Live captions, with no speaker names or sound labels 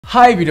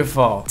Hi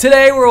beautiful.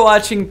 Today we're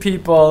watching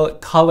people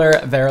color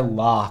their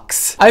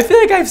locks. I feel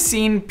like I've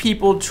seen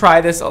people try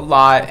this a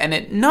lot and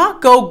it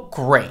not go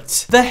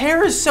great. The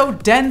hair is so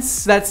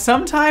dense that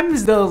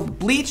sometimes the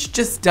bleach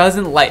just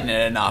doesn't lighten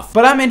it enough.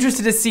 But I'm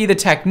interested to see the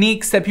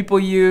techniques that people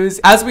use.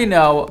 As we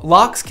know,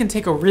 locks can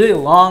take a really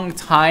long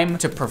time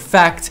to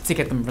perfect, to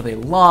get them really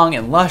long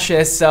and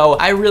luscious. So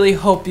I really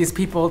hope these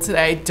people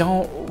today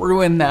don't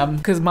ruin them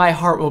because my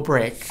heart will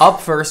break.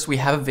 Up first, we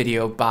have a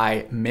video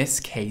by Miss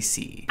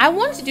Casey. I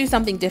wanted to do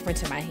something different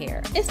to my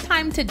hair. It's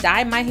time to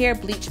dye my hair,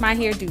 bleach my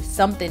hair, do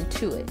something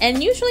to it.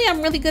 And usually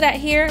I'm really good at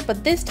hair,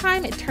 but this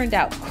time it turned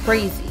out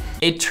crazy.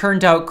 It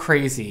turned out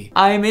crazy.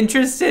 I'm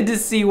interested to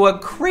see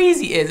what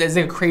crazy is. Is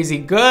it crazy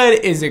good?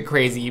 Is it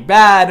crazy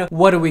bad?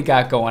 What do we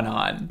got going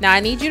on? Now I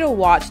need you to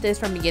watch this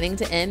from beginning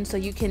to end so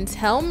you can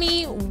tell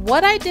me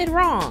what I did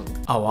wrong.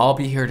 Oh, I'll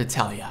be here to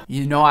tell you.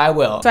 You know I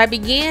will. So I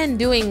began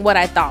doing what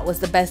I thought was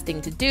the best thing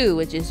to do,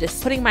 which is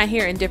just putting my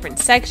hair in different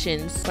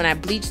sections. When I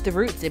bleach the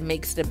roots, it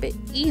makes it a bit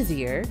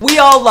easier. We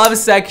all love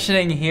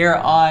sectioning here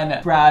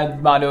on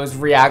Brad Mondo's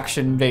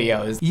reaction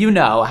videos. You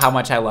know how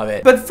much I love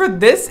it. But for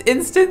this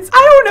instance,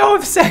 I don't know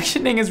if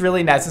sectioning is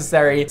really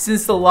necessary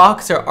since the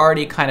locks are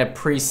already kind of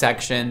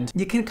pre-sectioned.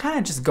 You can kind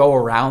of just go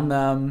around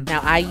them.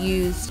 Now I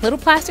used little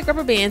plastic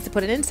rubber bands to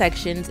put it in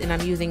sections, and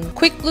I'm using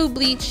Quick Glue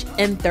Bleach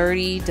and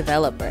 30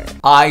 Developer.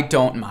 I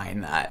don't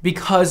mind that.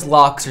 Because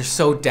locks are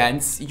so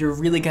dense, you're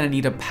really gonna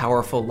need a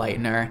powerful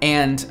lightener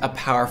and a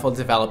powerful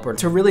developer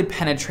to really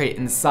penetrate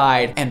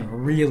inside and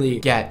really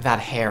get that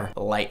hair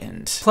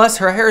lightened. Plus,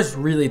 her hair is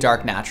really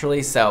dark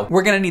naturally, so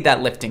we're gonna need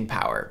that lifting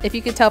power. If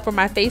you could tell from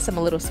my face, I'm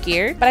a little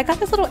scared, but I got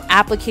this little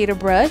applicator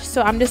brush,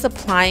 so I'm just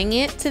applying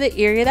it to the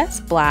area that's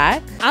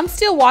black. I'm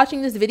still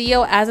watching this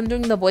video as I'm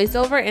doing the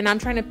voiceover, and I'm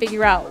trying to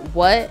figure out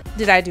what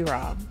did I do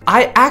wrong.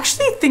 I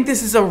actually think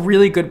this is a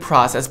really good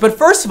process, but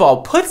first of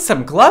all, put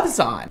some gloves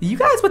on. You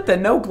guys with the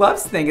no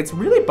gloves thing, it's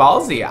really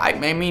ballsy.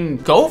 I mean,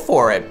 go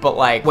for it, but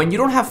like, when you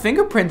don't have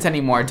fingerprints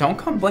anymore, don't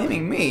come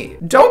blaming me.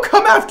 Don't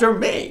come after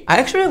me. I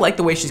actually like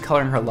the way she's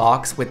coloring her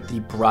locks with the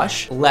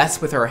brush,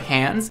 less with her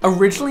hands.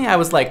 Originally, I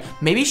was like,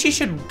 maybe she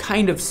should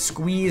kind of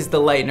squeeze the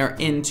lightener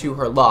into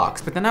her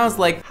locks, but then I was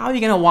like, how are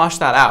you gonna wash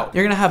that out?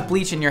 You're gonna have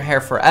bleach in your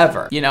hair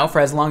forever, you know, for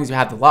as long as you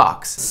have the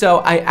locks. So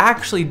I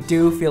actually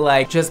do feel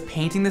like just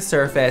painting the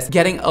surface,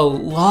 getting a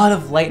lot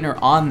of lightener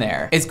on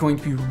there is going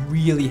to be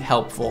really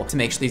helpful to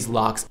make sure these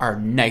locks are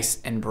nice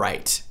and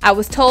bright. I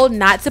was told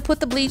not to put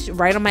the bleach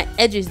right on my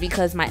edges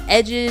because my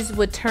edges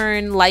would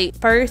turn light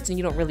first and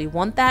you don't really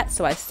want that,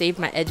 so I saved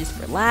my edges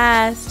for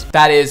last.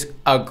 That is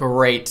a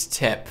great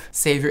tip.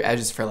 Save your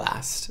edges for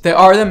last. They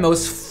are the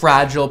most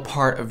fragile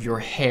part of your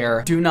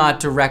hair. Do not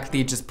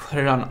directly just put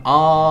it on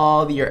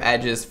all your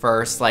edges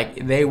first.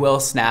 Like, they will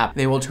snap.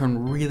 They will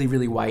turn really,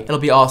 really white. It'll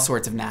be all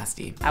sorts of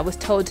nasty. I was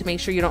told to make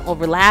sure you don't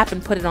overlap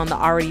and put it on the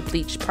already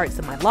bleached parts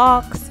of my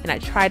locks, and I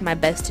tried my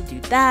best to do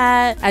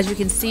that. As you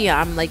can see,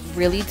 I'm like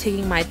really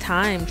taking my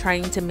time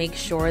trying to make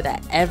sure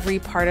that every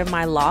part of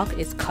my lock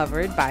is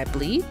covered by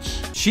bleach.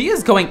 She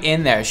is going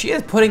in there. She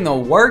is putting the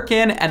work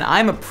in, and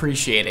I'm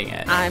appreciating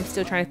it. I'm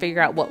still trying to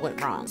figure out what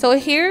went wrong. So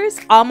here's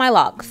all my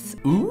locks.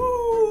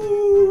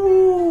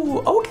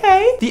 Ooh,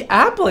 okay. The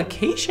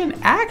application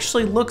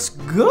actually looks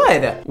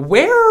good.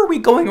 Where are we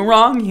going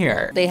wrong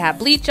here? They have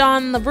bleach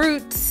on the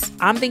roots.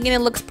 I'm thinking it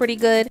looks pretty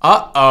good.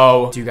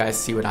 Uh-oh. Do you guys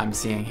see what I'm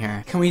seeing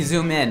here? Can we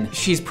zoom in?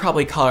 She's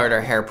probably colored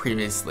her hair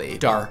previously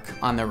dark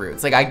on the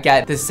roots. Like, I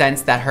get the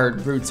sense that her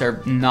roots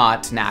are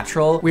not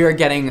natural. We are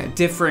getting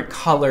different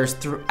colors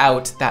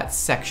throughout that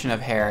section of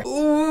hair.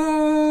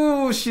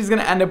 Ooh, she's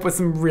gonna end up with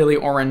some really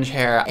orange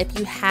hair. If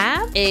you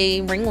have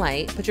a ring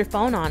light, put your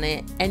phone on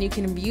it and you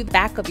can view the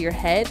back of your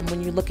head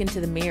when you look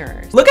into the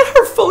mirror. Look at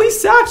her fully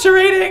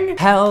saturating.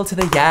 Hell to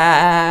the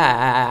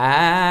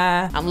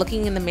yeah. I'm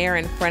looking in the mirror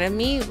in front of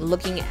me,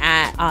 looking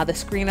at the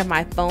screen of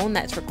my phone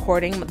that's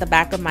recording the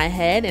back of my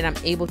head, and I'm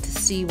able to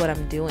see what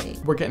I'm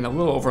doing. We're getting a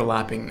little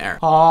overlapping there.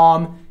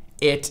 Calm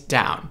it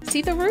down.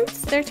 See the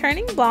roots? They're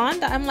turning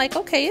blonde. I'm like,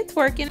 okay, it's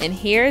working. And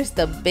here's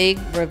the big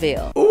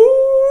reveal.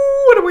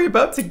 Ooh, what are we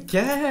about to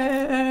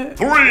get?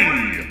 3,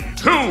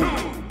 2,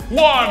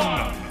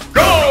 1,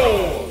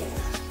 go!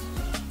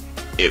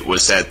 It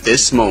was at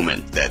this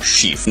moment that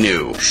she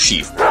knew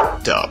she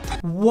f***ed up.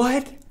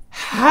 What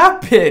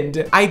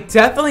happened? I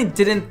definitely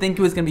didn't think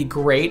it was gonna be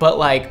great, but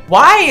like,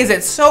 why is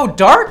it so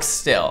dark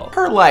still?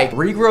 Her like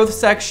regrowth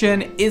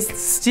section is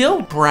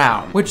still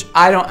brown, which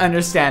I don't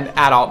understand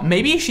at all.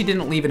 Maybe she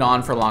didn't leave it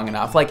on for long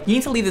enough. Like, you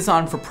need to leave this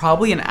on for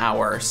probably an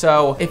hour.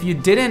 So if you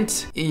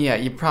didn't, yeah,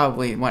 you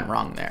probably went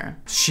wrong there.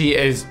 She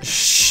is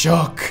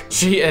shook.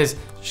 She is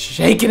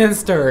shaken and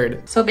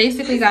stirred. So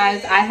basically,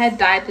 guys, I had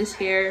dyed this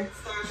hair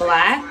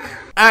black.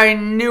 I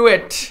knew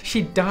it.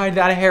 She dyed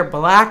that hair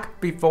black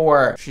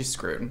before. She's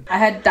screwed. I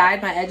had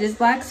dyed my edges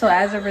black, so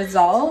as a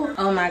result,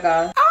 oh my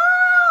god.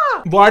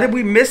 Ah! Why did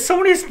we miss so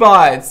many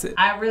spots?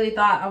 I really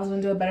thought I was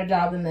gonna do a better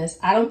job than this.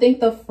 I don't think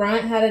the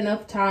front had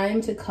enough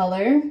time to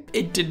color.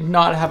 It did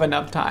not have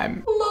enough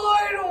time.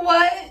 Lord,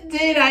 what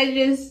did I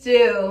just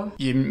do?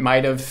 You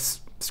might have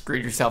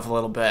screwed yourself a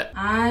little bit.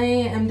 I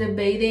am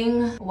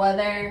debating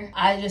whether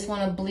I just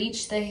want to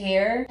bleach the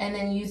hair and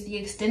then use the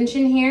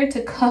extension hair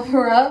to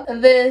cover up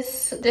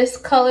this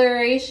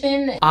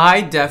discoloration.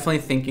 I definitely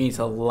think you need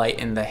to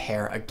lighten the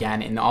hair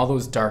again in all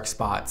those dark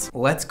spots.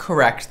 Let's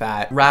correct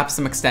that. Wrap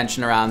some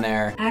extension around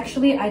there.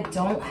 Actually, I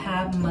don't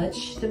have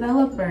much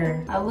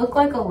developer. I look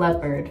like a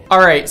leopard. All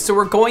right, so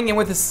we're going in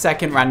with a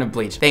second round of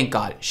bleach. Thank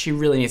God, she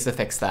really needs to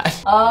fix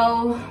that.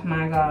 Oh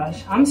my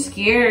gosh, I'm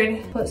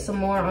scared. Put some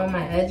more on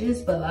my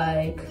edges, but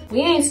like,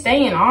 we ain't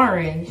staying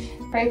orange.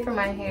 Pray for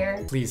my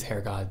hair. Please,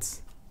 hair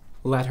gods,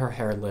 let her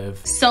hair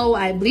live. So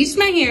I bleached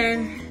my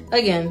hair.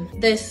 Again,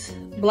 this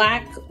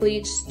black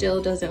bleach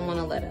still doesn't want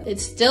to let up. It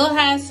still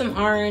has some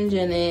orange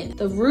in it.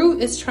 The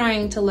root is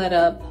trying to let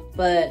up,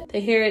 but the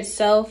hair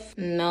itself,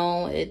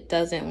 no, it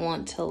doesn't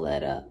want to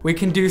let up. We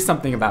can do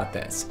something about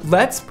this.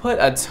 Let's put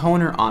a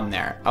toner on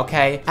there,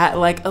 okay? At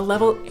like a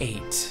level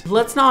 8.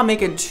 Let's not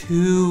make it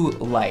too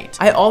light.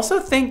 I also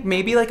think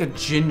maybe like a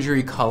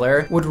gingery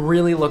color would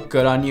really look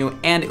good on you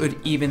and it would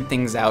even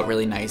things out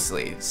really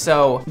nicely.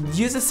 So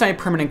use a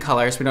semi-permanent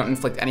color so we don't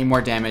inflict any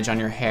more damage on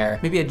your hair.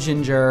 Maybe a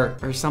ginger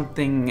or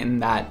something in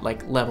that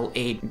like level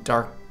 8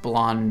 dark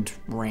blonde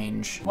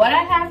range. What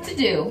I have to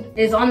do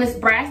is on this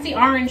brassy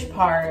orange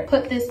part,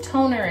 put this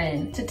toner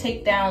in to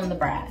take down the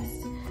brass.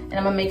 And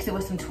I'm gonna mix it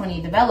with some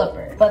 20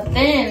 developer. But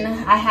then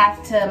I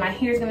have to, my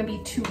hair is gonna be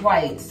too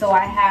white. So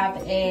I have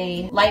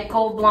a light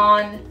gold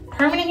blonde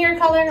permanent hair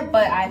color,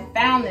 but I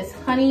found this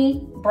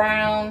honey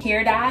brown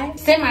hair dye,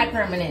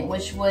 semi-permanent,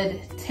 which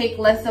would take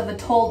less of a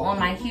toll on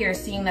my hair,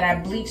 seeing that I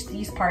bleached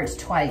these parts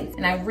twice.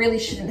 And I really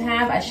shouldn't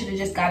have. I should have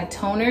just got a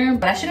toner,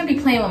 but I shouldn't be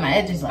playing with my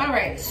edges. All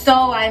right,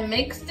 so I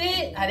mixed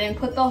it. I didn't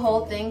put the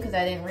whole thing because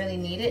I didn't really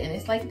need it. And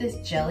it's like this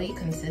jelly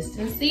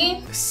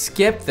consistency.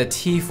 Skip the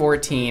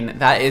T14.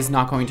 That is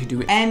not going to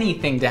do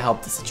anything to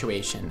help the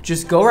situation.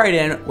 Just go right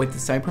in with the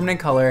semi-permanent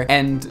color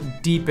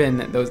and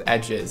deepen those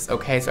edges,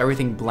 okay? So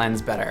everything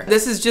blends better.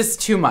 This is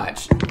just too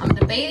much. I'm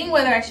debating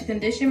whether I should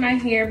condition my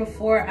hair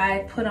before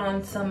I put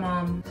on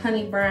some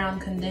honey brown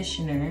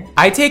conditioner.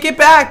 I take it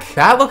back.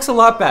 That looks a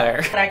lot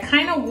better. But I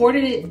kind of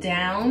watered it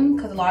down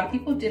because a lot of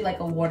people did like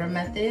a water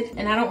method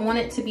and I don't want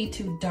it to be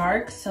too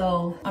dark.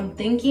 So I'm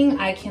thinking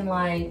I can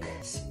like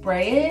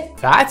spray it.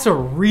 That's a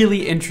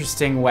really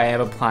interesting way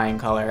of applying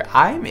color.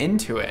 I'm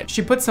into it.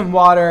 She put some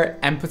water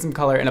and put some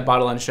color in a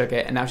bottle and shook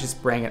it, and now she's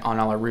spraying it on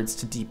all her roots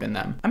to deepen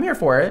them. I'm here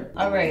for it.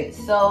 All right,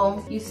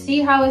 so you see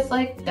how it's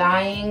like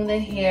dyeing the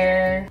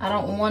hair. I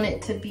don't want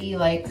it to be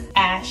like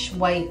ash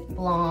white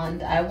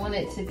blonde. I want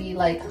it to be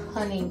like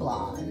honey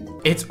blonde.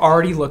 It's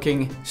already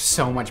looking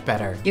so much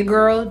better. Your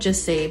girl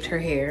just saved her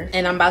hair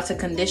and I'm about to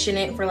condition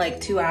it for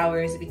like 2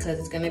 hours because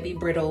it's gonna be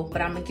brittle,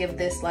 but I'm gonna give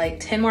this like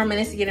 10 more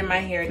minutes to get in my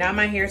hair. Now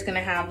my hair is gonna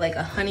have like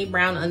a honey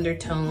brown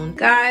undertone.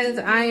 Guys,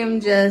 I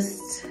am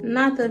just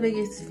not the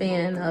biggest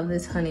fan of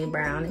this honey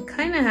brown. It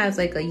kind of has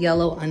like a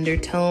yellow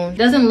undertone.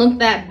 Doesn't look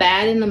that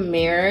bad in the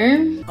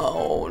mirror.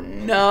 Oh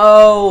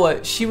no,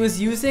 she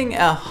was using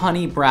a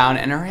honey brown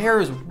and her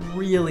hair is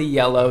really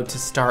yellow to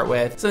start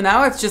with. So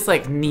now it's just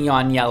like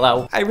neon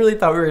yellow. I really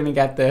thought we were gonna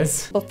get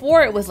this.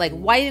 Before it was like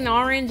white and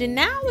orange, and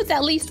now it's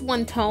at least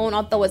one tone,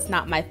 although it's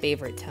not my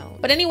favorite tone.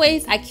 But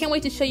anyways, I can't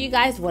wait to show you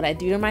guys what I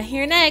do to my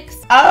hair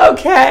next.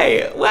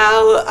 Okay,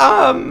 well,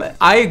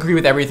 I agree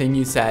with everything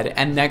you said.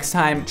 And next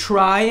time,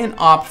 try and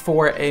opt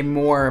for a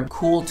more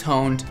cool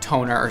toned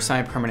toner or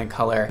semi-permanent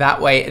color. That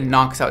way it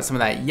knocks out some of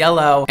that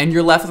yellow and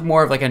you're left with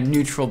more of like a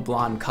neutral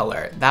blonde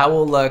color. That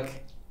will look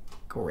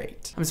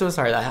great. I'm so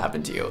sorry that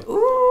happened to you.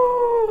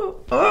 Ooh.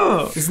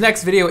 Oh. This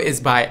next video is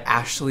by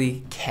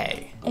Ashley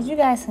K. As you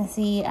guys can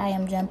see, I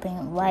am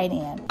jumping right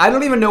in. I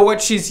don't even know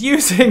what she's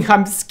using.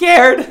 I'm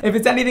scared. If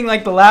it's anything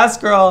like the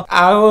last girl,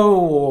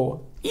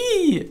 ow.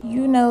 Eee.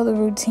 You know the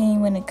routine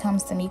when it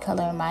comes to me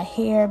coloring my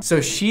hair.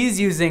 So she's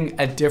using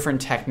a different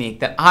technique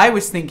that I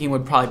was thinking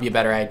would probably be a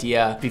better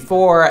idea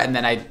before, and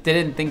then I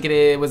didn't think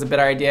it was a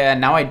better idea,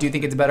 and now I do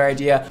think it's a better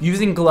idea.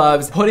 Using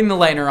gloves, putting the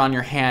lightener on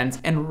your hands,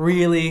 and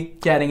really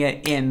getting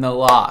it in the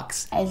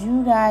locks. As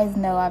you guys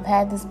know, I've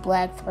had this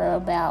black for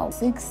about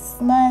 6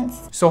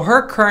 months. So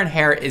her current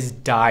hair is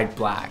dyed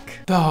black.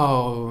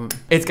 Oh,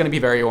 it's gonna be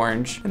very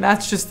orange, and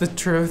that's just the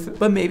truth.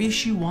 But maybe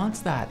she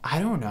wants that. I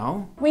don't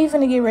know. We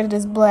finna get rid of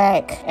this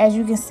black. As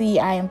you can see,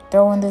 I am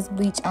throwing this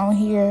bleach on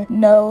here.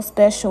 No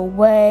special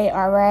way,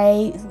 all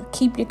right?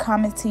 Keep your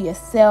comments to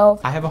yourself.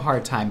 I have a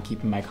hard time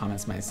keeping my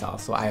comments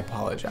myself, so I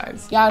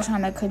apologize. Y'all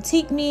trying to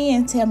critique me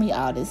and tell me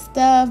all this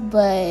stuff,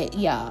 but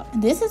y'all,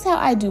 this is how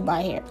I do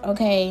my hair,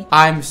 okay?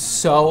 I'm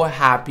so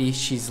happy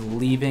she's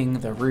leaving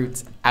the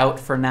roots out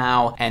for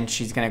now, and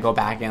she's gonna go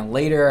back in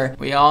later.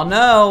 We all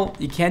know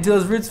you can't do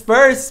those roots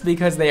first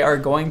because they are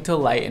going to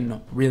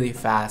lighten really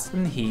fast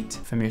from the heat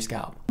from your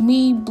scalp.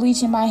 Me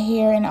bleaching my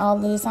hair and all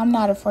this, I'm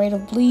not afraid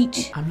of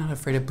bleach. I'm not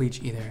afraid of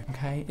bleach either,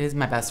 okay? It is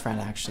my best friend,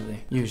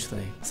 actually.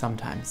 Usually,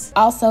 sometimes.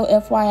 Also,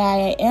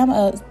 FYI, I am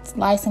a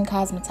licensed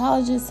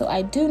cosmetologist, so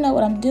I do know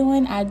what I'm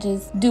doing. I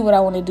just do what I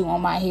want to do on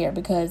my hair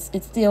because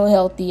it's still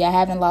healthy. I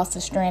haven't lost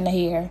a strand of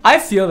hair. I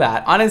feel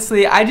that.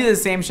 Honestly, I do the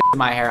same shit to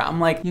my hair. I'm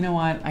like, you know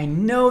what? I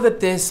know that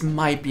this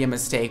might be a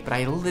mistake, but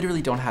I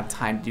literally don't have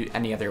time to do it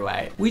any other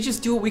way. We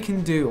just do what we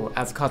can do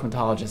as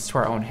cosmetologists to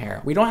our own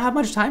hair. We don't have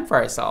much time for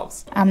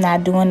ourselves. I'm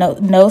not doing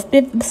no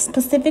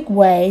specific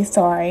way,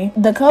 sorry.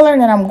 The color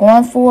that I'm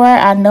going for,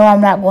 I know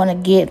I'm not going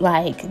to get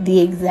like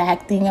the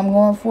exact thing I'm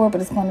going for,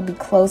 but it's going to be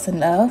close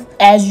enough.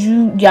 As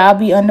y'all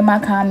be under my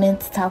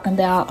comments talking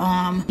about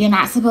you're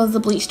not supposed to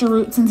bleach the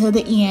roots until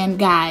the end,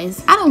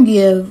 guys. I don't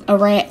give a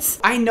rat's.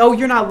 I know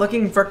you're not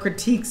looking for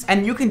critiques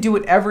and you can do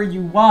whatever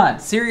you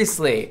want,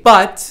 seriously.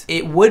 But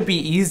it would be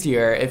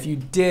easier if you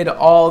did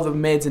all the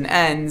mids and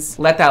ends,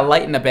 let that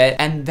lighten a bit,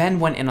 and then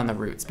went in on the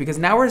roots. Because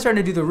now we're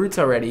starting to do the roots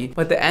already,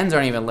 but the ends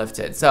aren't even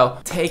lifted. So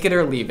take it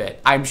or leave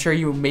it. I'm sure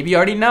you maybe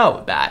already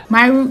know that.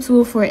 My roots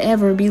will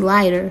forever be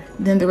lighter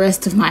than the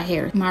rest of my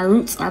hair. My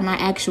roots are my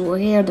actual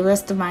hair. The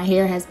rest of my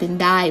hair has been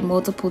dyed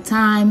multiple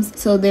times,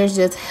 so there's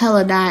just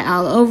hella dye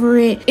all over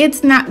it.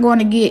 It's not going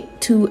to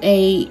get to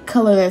a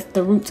color that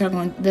the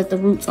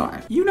roots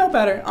are. You know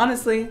better,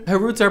 honestly. Her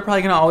roots are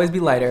probably gonna always be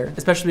lighter,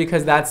 especially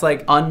because that's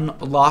like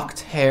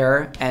unlocked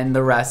hair and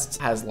the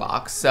rest has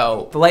locks.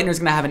 So the lightener is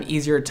gonna have an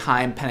easier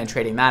time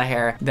penetrating that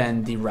hair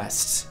than the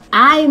rest.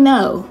 I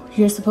know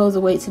you're supposed to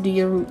wait to do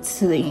your roots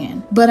to the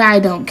end, but I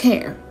don't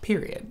care.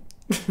 Period.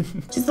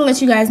 Just to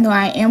let you guys know,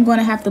 I am going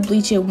to have to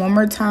bleach it one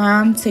more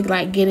time to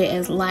like get it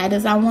as light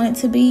as I want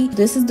it to be.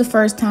 This is the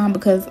first time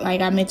because like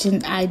I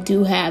mentioned, I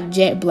do have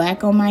jet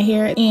black on my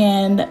hair,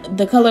 and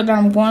the color that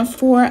I'm going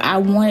for, I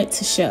want it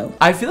to show.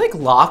 I feel like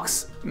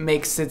locks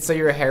makes it so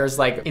your hair is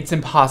like, it's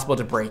impossible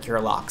to break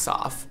your locks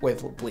off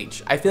with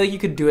bleach. I feel like you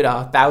could do it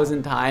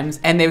 1,000 times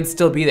and they would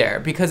still be there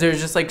because there's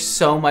just like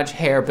so much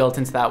hair built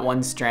into that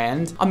one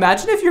strand.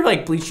 Imagine if you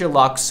like bleach your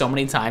locks so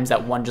many times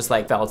that one just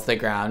like fell to the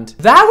ground.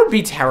 That would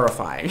be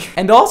terrifying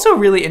and also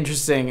really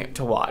interesting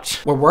to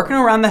watch. We're working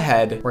around the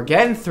head. We're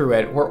getting through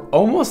it. We're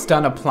almost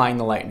done applying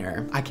the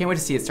lightener. I can't wait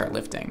to see it start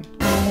lifting.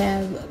 I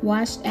have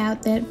washed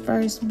out that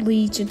first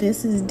bleach.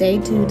 This is day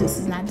 2. This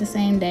is not the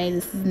same day.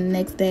 This is the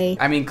next day.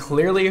 I mean,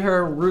 clearly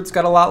her roots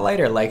got a lot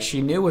lighter, like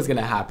she knew was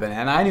gonna happen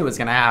and I knew was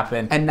gonna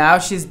happen. And now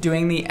she's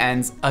doing the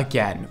ends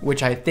again,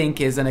 which I think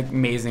is an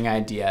amazing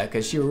idea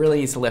because she really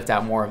needs to lift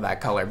out more of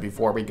that color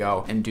before we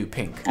go and do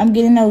pink. I'm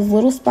getting those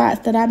little spots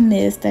that I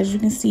missed. As you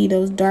can see,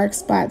 those dark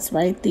spots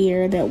right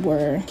there that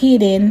were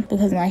hidden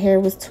because my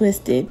hair was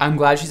twisted. I'm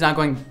glad she's not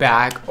going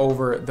back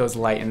over those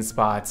lightened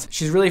spots.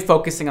 She's really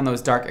focusing on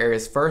those dark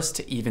areas first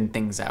to even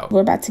things out.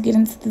 We're about to get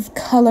into this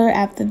color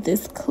after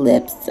this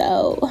clip,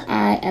 so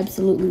I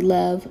absolutely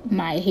love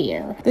my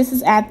hair. This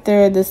is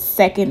after the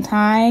second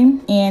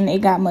time and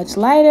it got much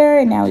lighter,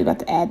 and now we're about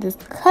to add this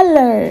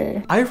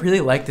color. I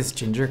really like this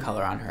ginger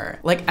color on her.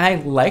 Like, and I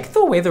like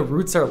the way the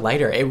roots are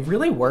lighter. It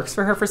really works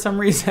for her for some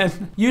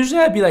reason. Usually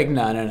I'd be like,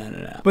 no.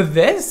 But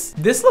this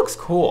looks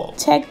cool.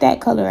 Check that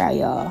color out,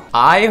 y'all.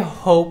 I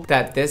hope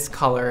that this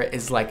color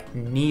is like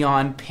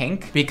neon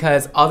pink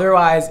because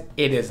otherwise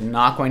it is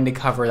not going to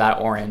cover that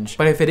orange.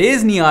 But if it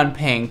is neon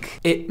pink,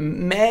 it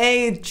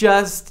may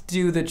just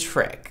do the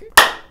trick.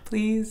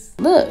 Please.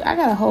 Look, I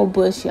got a whole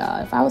bush,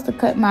 y'all. If I was to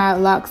cut my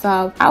locks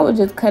off, I would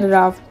just cut it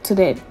off to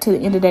the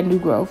end of that new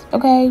growth.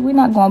 Okay, we're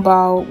not going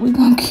bald. We're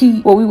gonna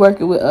keep what we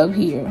working with up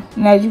here.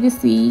 And as you can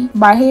see,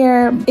 my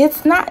hair,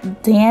 it's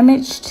not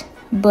damaged,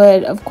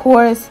 but of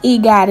course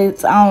it got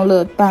its own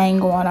little thing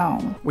going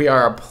on. We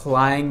are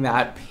applying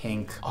that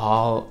pink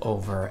all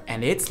over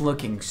and it's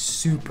looking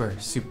super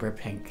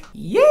pink.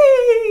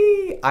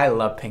 Yay! I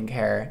love pink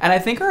hair. And I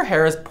think her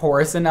hair is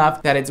porous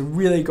enough that it's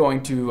really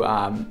going to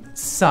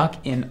suck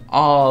in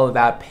all of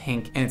that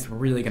pink and it's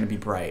really gonna be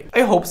bright.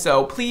 I hope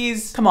so.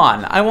 Please, come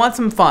on. I want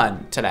some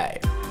fun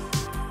today.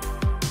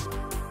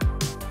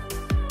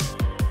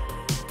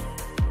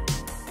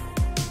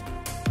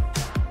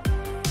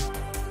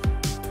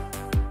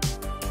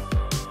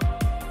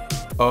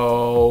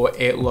 Oh,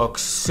 it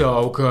looks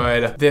so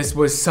good. This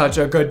was such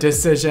a good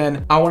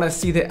decision. I want to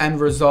see the end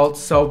result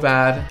so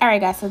bad. All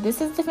right, guys, so this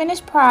is the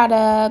finished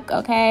product,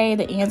 okay?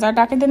 The ends are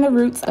darker than the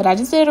roots, but I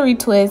just did a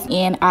retwist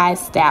and I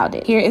styled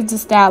it. Here is the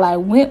style I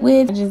went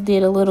with. I just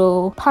did a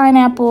little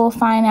pineapple,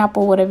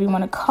 whatever you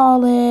want to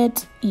call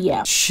it.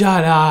 Yeah.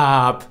 Shut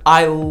up.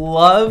 I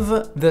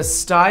love the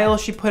style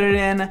she put it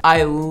in.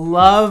 I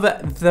love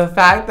the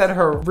fact that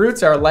her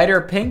roots are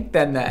lighter pink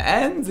than the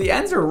ends. The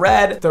ends are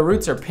red, the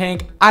roots are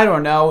pink. I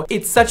don't know.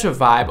 It's such a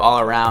vibe all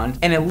around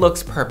and it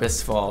looks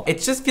purposeful.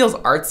 It just feels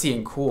artsy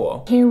and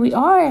cool. Here we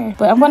are.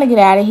 But I'm gonna get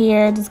out of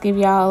here. Just give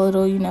y'all a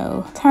little, you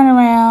know, turn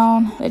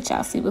around. Let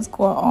y'all see what's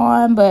going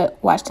on.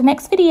 But watch the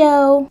next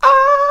video.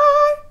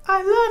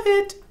 I love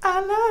it. I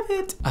love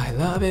it. I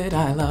love it,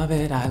 I love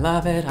it, I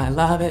love it, I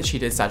love it. She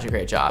did such a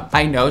great job.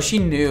 I know she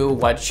knew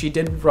what she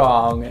did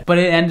wrong, but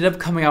it ended up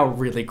coming out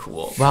really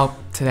cool. Well,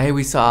 today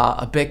we saw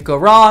a bit go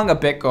wrong, a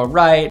bit go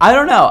right. I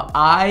don't know.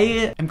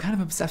 I am kind of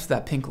obsessed with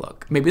that pink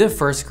look. Maybe the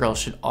first girl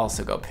should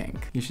also go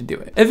pink. You should do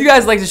it. If you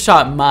guys like to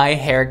shop my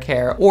hair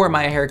care or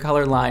my hair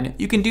color line,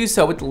 you can do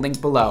so with the link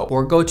below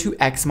or go to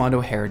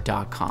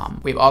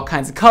xmondohair.com. We have all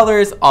kinds of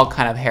colors, all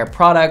kind of hair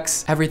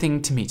products,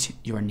 everything to meet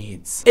your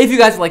needs. If you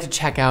guys would like to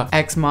check out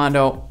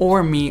Xmondo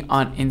or me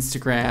on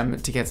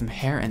Instagram to get some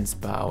hair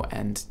inspo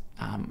and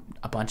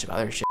a bunch of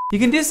other shit, you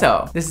can do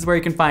so. This is where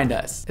you can find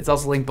us. It's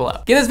also linked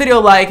below. Give this video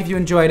a like if you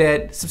enjoyed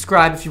it,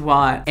 subscribe if you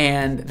want,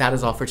 and that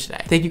is all for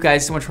today. Thank you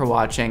guys so much for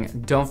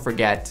watching. Don't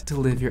forget to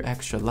live your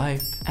extra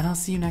life, and I'll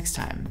see you next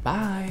time.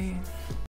 Bye.